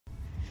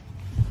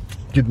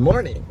Good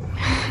morning.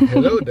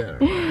 Hello there.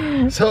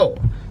 So,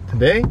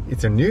 today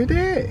it's a new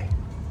day.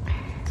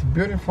 It's a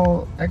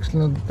beautiful,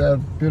 excellent,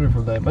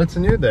 beautiful day. But it's a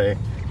new day.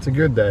 It's a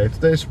good day.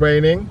 Today's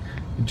raining.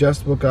 We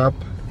just woke up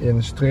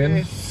in Stryn.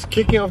 It's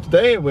kicking off the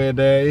day with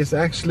is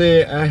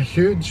actually a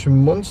huge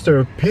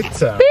monster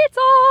pizza.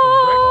 Pizza!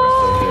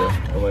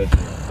 Oh, wait.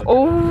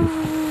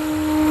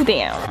 Oh,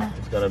 damn.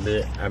 It's gonna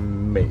be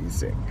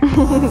amazing.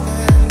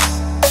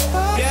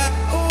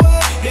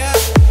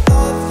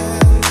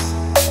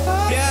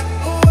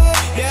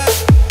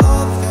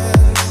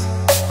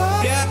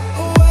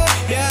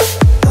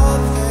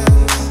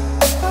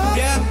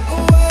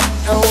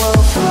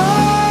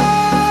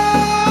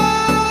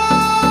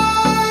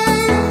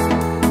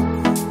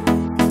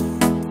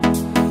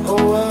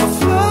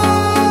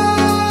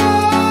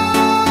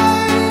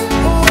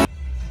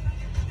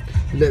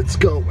 Let's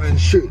go and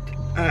shoot.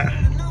 What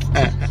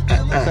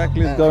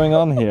exactly is going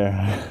on here?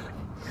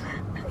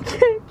 I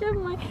can't get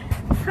my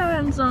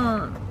hands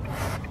on.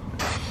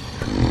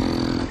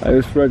 Are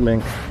you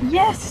struggling?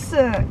 Yes!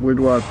 With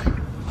what?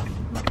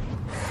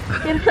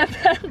 Get my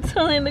pants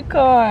on in the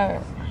car.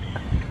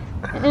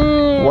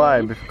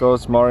 Why?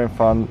 Because Marin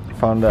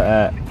found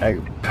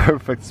a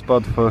perfect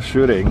spot for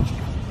shooting.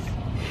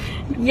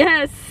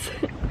 Yes!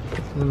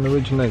 An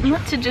origination.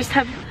 Not to just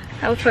have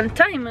a fun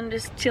time and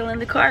just chill in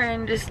the car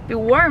and just be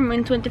warm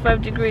in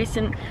 25 degrees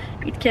and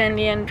eat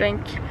candy and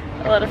drink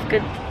a lot of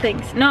good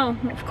things. No,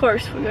 of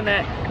course we're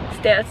gonna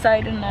stay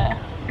outside in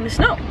the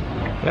snow.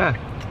 Yeah.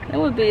 That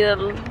would be a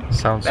little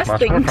Sounds best much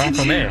thing more fun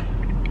for me.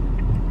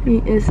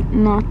 He is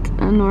not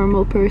a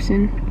normal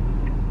person.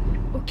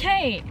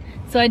 Okay,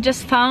 so I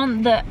just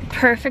found the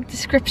perfect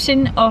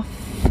description of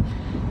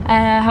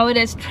how it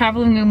is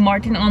traveling with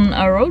Martin on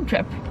a road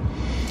trip.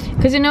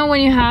 Because you know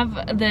when you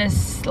have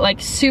this like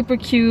super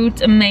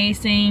cute,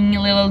 amazing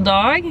little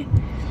dog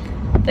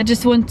that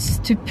just wants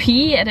to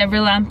pee at every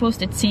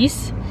lamppost it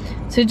sees.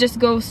 So it just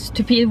goes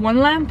to pee at one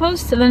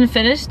lamppost and then it's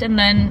finished, and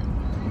then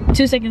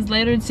 2 seconds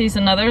later it sees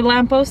another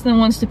lamppost and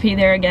wants to pee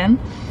there again.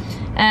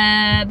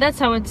 That's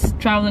how it's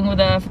traveling with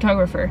a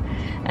photographer.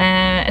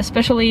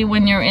 Especially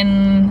when you're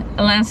in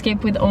a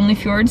landscape with only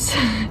fjords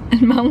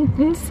and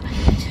mountains.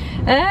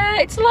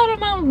 It's a lot of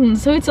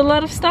mountains, so it's a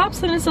lot of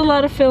stops and it's a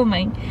lot of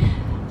filming.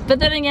 But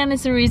then again,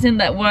 it's the reason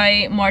that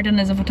why Martin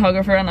is a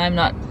photographer and I'm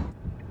not.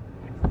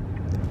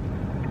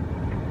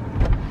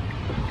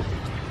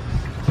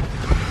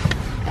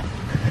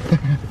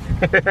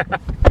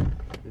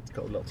 It's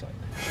cold outside.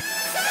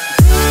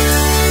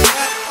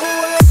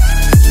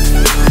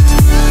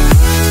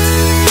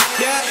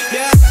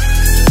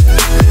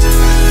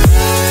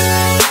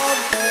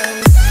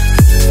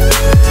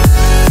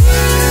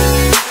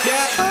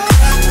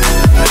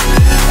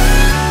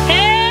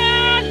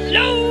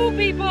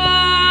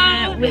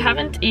 We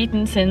haven't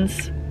eaten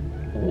since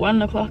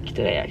 1 o'clock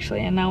today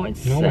actually, and now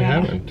it's... No, we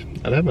haven't.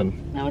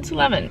 11. Now it's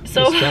 11,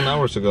 so... It's 10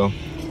 hours ago.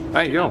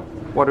 Hey, yo,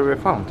 what have we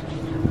found?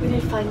 We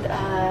did find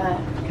a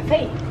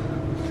cafe.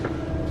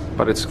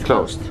 But it's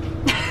closed.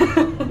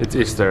 It's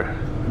Easter.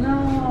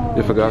 No.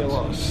 You forgot? I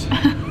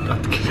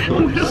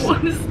don't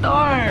want to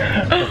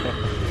start.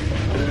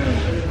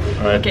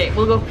 Alright. Okay,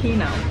 we'll go pee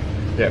now.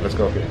 Yeah, let's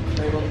go here.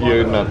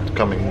 You're not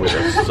coming with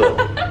us, so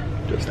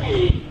just...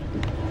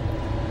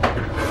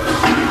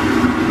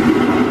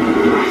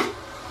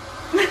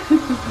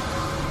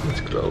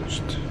 It's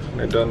closed.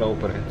 They don't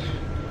open it.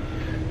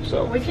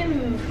 So We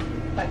can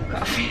buy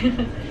coffee. you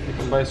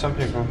can buy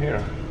something from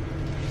here.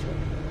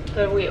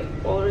 But we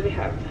already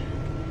have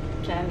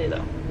candy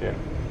though. Yeah.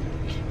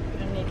 We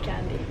don't need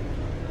candy.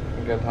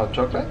 You get hot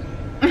chocolate?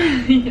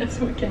 Yes,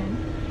 we can.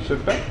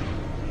 Super.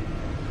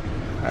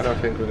 I don't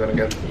think we're gonna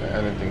get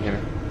anything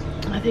here.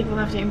 I think we'll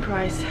have to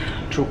improvise.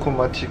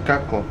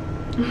 Chukumachikako.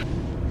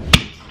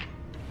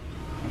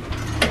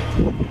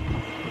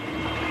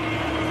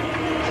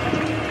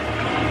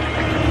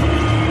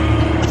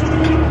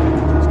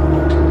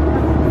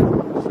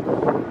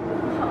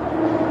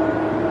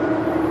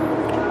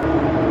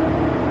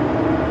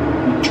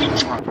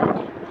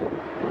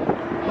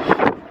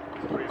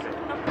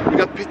 we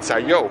got pizza,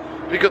 yo.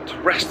 We got the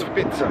rest of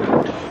pizza.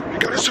 We're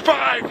gonna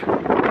survive.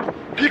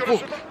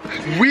 People,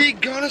 we're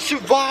gonna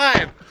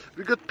survive.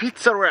 We got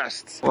pizza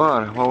rests.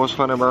 What? What was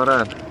funny about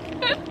that?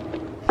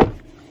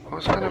 What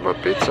was funny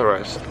about pizza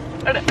rest?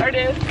 Are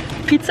they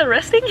pizza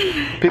resting?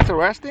 Pizza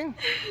resting?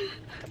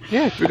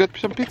 Yes, we got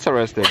some pizza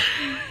resting.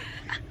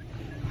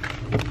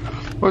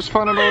 What's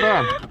fun about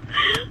that?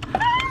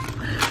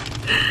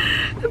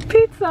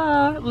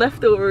 Pizza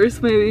leftovers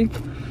maybe.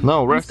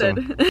 No, resting.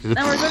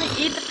 Now we're gonna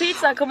eat the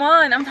pizza, come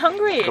on, I'm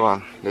hungry. Come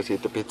on, let's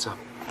eat the pizza.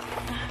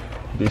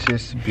 This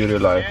is beauty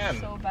life.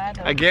 So bad.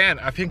 Again,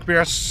 I think we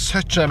are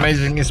such an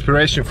amazing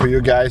inspiration for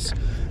you guys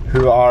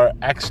who are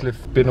actually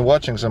been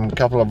watching some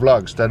couple of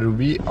vlogs, that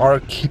we are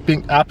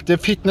keeping up the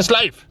fitness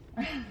life.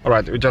 All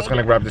right, we're just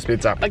gonna grab this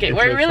pizza. Okay, It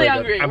we're looks really good.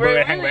 hungry. I'm We're very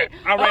really hungry.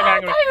 I'm very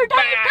hungry.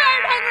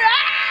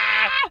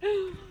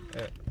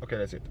 Tired. Okay,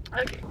 that's it.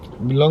 Okay.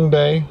 Long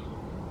day,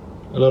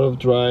 a lot of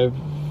drive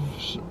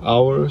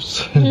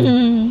hours.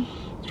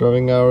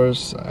 driving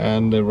hours,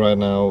 and right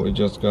now we're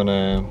just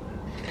gonna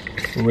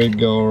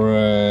rig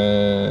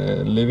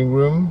our living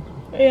room.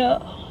 Yeah.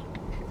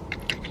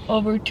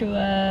 Over to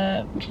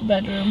a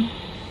bedroom.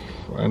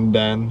 And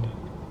then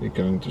we're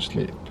going to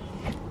sleep.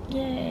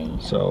 Yay.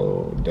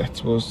 So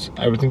that was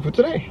everything for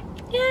today.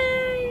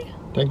 Yay.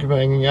 Thank you for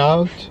hanging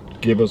out.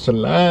 Give us a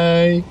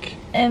like.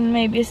 And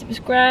maybe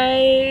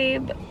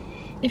subscribe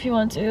if you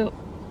want to.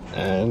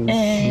 And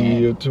see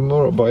you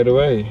tomorrow. By the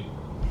way,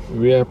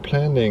 we are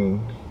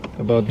planning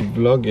about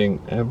vlogging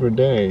every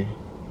day.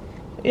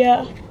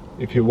 Yeah.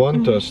 If you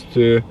want us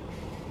to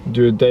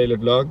do daily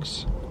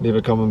vlogs, leave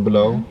a comment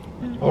below.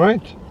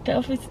 Alright?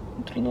 It's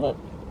Blah,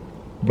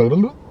 blah,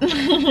 blah.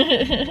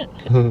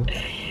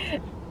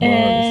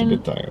 It's a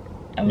bit tired.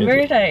 I'm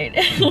very tired.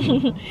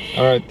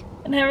 Alright.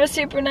 And have a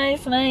super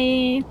nice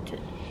night.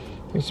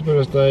 Super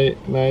nice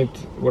night,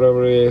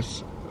 whatever it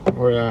is.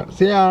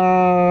 See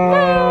ya!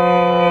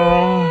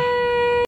 Bye.